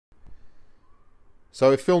So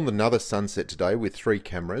I filmed another sunset today with three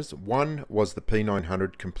cameras. One was the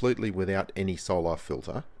P-900 completely without any solar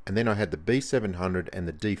filter, and then I had the B-700 and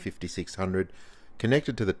the D-5600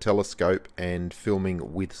 connected to the telescope and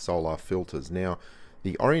filming with solar filters. Now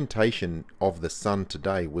the orientation of the sun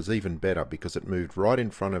today was even better because it moved right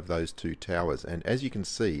in front of those two towers, and as you can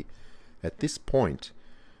see at this point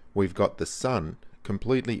we've got the sun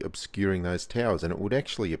completely obscuring those towers, and it would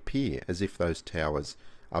actually appear as if those towers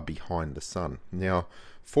are behind the sun. Now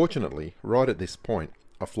fortunately, right at this point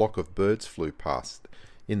a flock of birds flew past.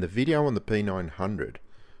 In the video on the P-900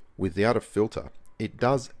 without a filter, it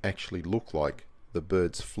does actually look like the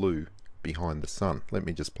birds flew behind the sun. Let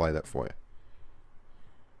me just play that for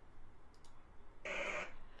you.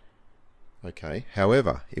 Okay,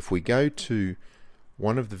 however, if we go to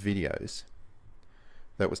one of the videos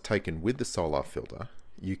that was taken with the solar filter,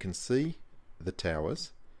 you can see the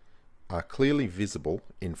towers are clearly visible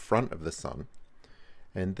in front of the sun,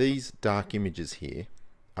 and these dark images here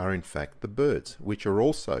are in fact the birds, which are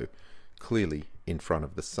also clearly in front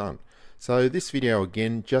of the sun. So this video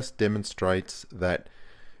again just demonstrates that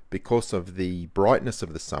because of the brightness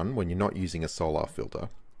of the sun when you're not using a solar filter,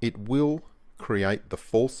 it will create the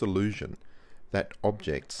false illusion that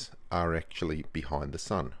objects are actually behind the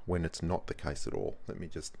sun when it's not the case at all. Let me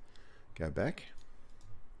just go back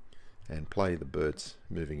and play the birds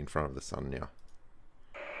moving in front of the sun now.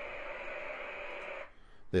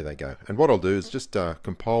 There they go. And what I'll do is just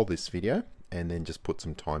compile this video and then just put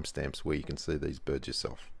some timestamps where you can see these birds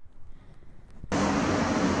yourself.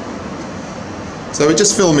 So we're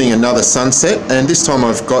just filming another sunset, and this time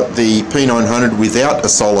I've got the P-900 without a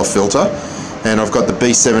solar filter, and I've got the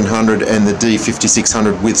B-700 and the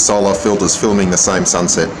D-5600 with solar filters filming the same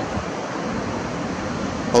sunset.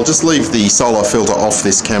 I'll just leave the solar filter off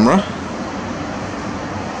this camera.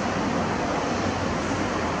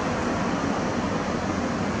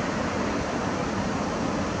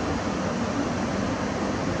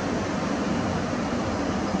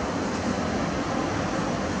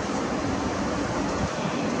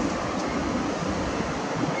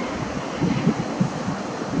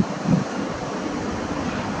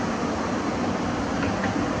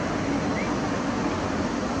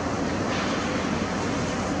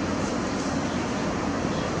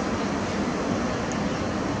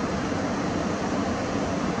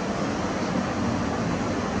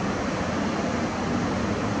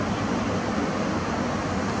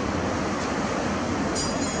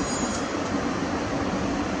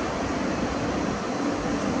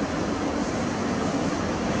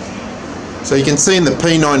 So you can see in the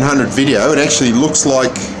P-900 video, it actually looks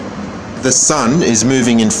like the sun is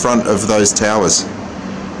moving in front of those towers.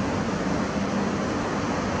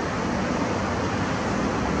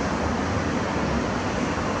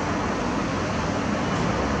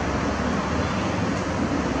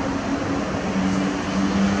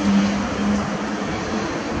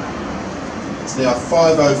 It's now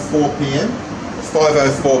 5:04 p.m.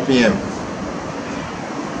 5:04 p.m.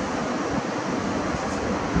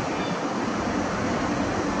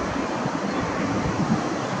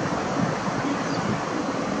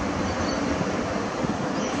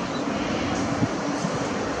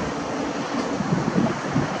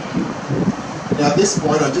 Now at this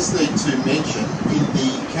point I just need to mention, in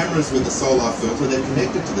the cameras with the solar filter, they're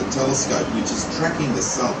connected to the telescope, which is tracking the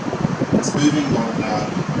sun. It's moving on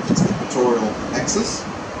its equatorial axis,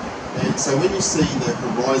 and so when you see the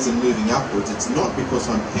horizon moving upwards, it's not because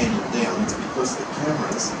I'm panning down, it's because the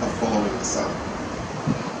cameras are following the sun.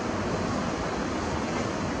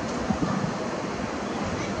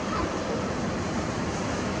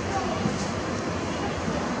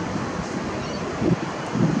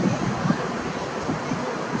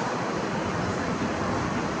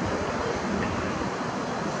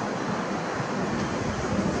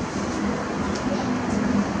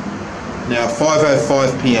 Now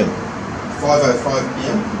 5:05 p.m. 5:05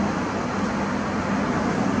 p.m.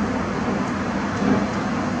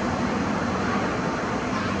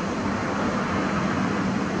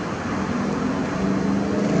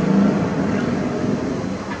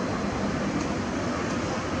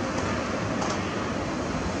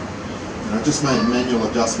 And I just made a manual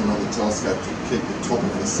adjustment on the telescope to keep the top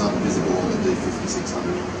of the sun visible on the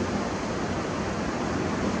D-5600.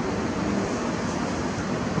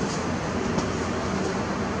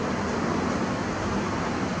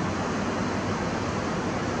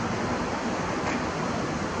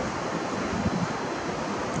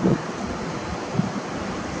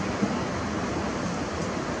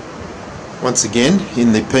 Once again,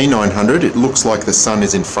 in the P-900, it looks like the sun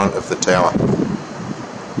is in front of the tower.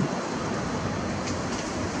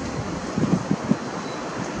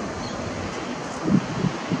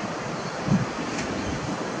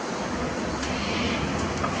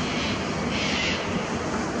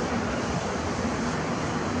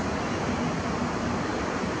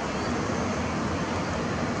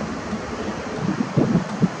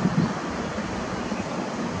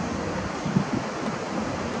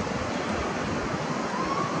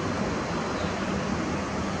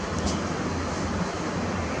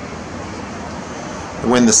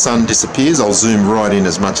 the sun disappears, I'll zoom right in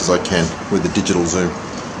as much as I can with the digital zoom.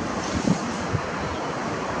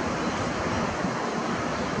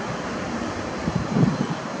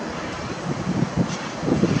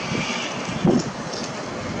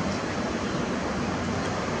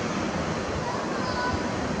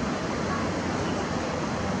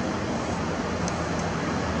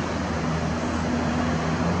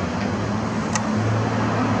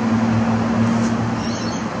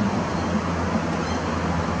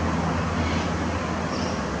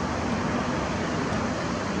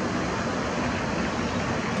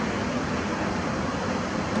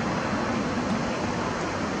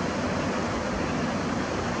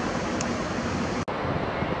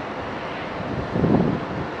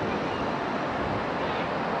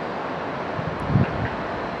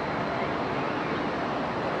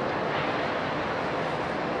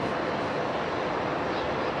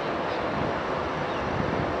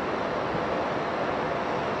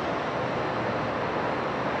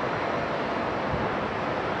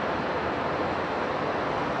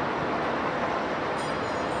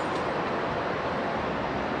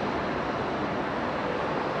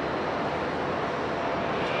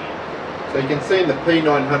 So you can see in the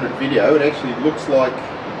P-900 video, it actually looks like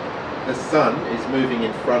the sun is moving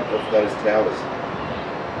in front of those towers.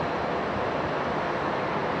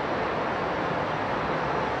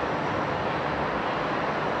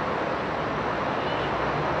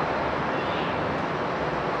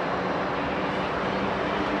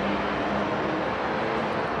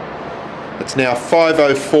 It's now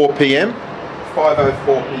 5:04 p.m.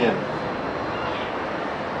 5:04 p.m.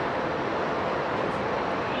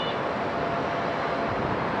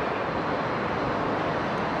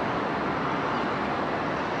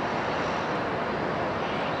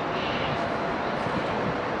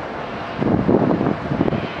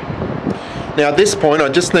 Now at this point I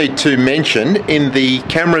just need to mention, in the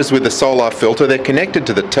cameras with the solar filter, they're connected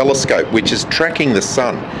to the telescope, which is tracking the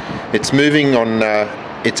sun. It's moving on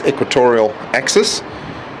its equatorial axis,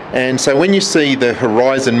 and so when you see the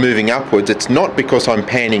horizon moving upwards, it's not because I'm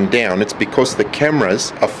panning down, it's because the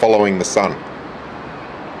cameras are following the sun.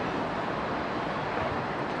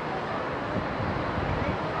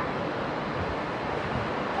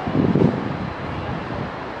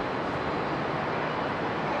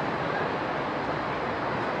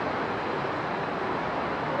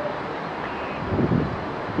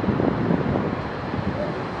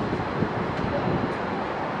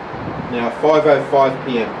 Now 5:05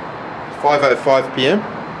 p.m. 5:05 p.m.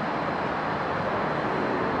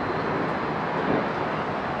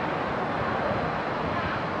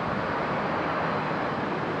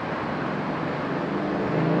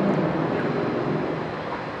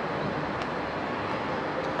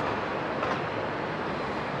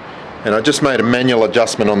 And I just made a manual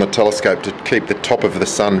adjustment on the telescope to keep the top of the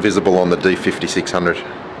sun visible on the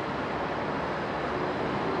D-5600.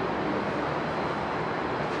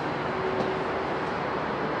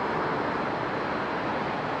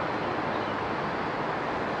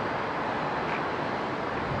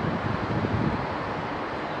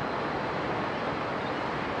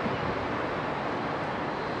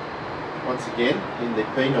 Once again, in the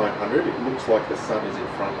P-900, it looks like the sun is in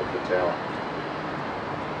front of the tower.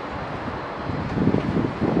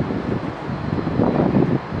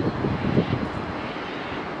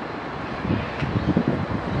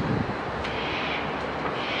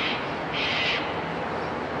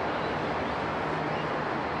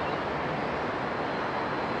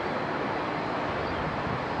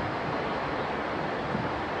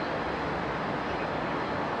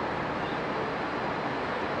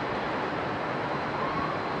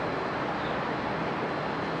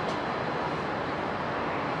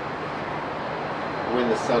 When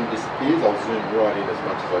the sun disappears, I'll zoom right in as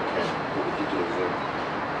much as I can with the digital zoom.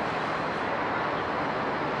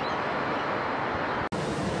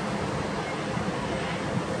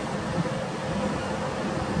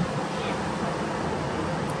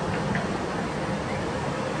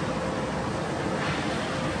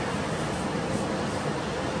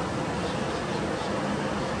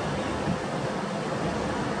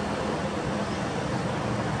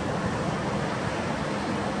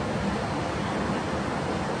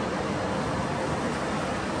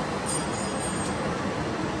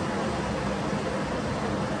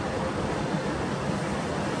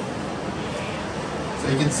 So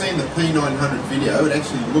you can see in the P-900 video, it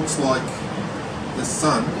actually looks like the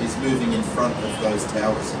sun is moving in front of those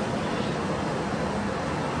towers.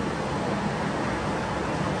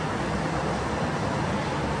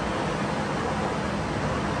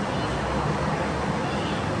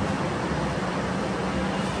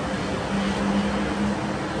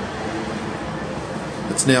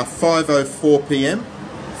 It's now 5:04 p.m.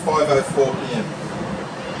 5:04 p.m.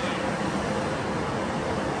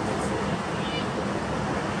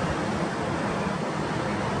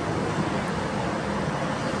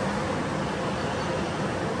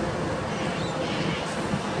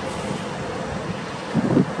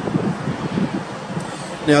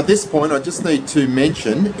 Now at this point I just need to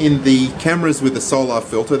mention, in the cameras with the solar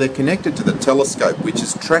filter, they're connected to the telescope, which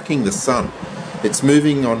is tracking the sun. It's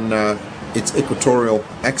moving on its equatorial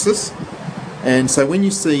axis, and so when you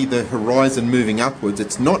see the horizon moving upwards,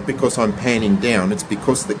 it's not because I'm panning down, it's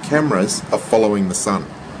because the cameras are following the sun.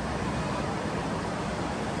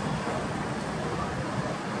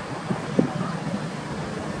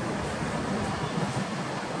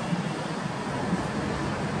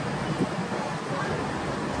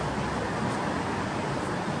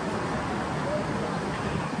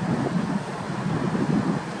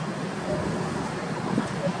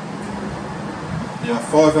 Now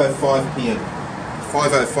 5:05 p.m.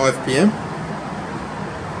 5:05 p.m.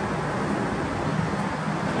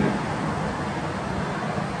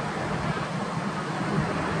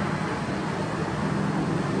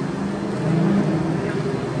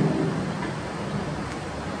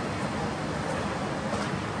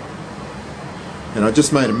 And I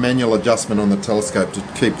just made a manual adjustment on the telescope to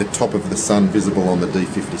keep the top of the sun visible on the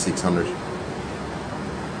D-5600.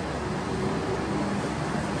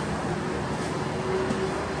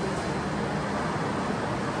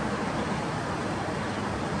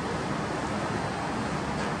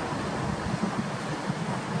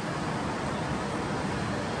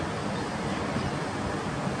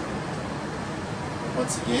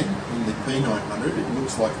 Once again, in the P-900, it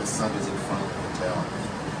looks like the sun is in front of the tower.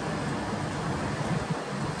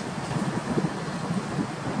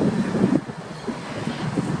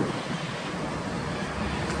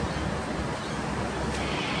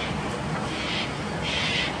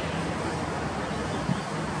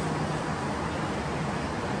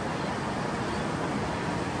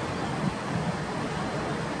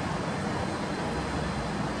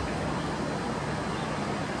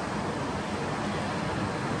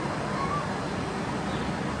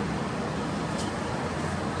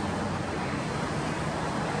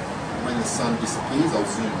 When the sun disappears, I'll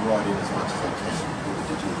zoom right in as much as I can with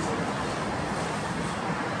the digits.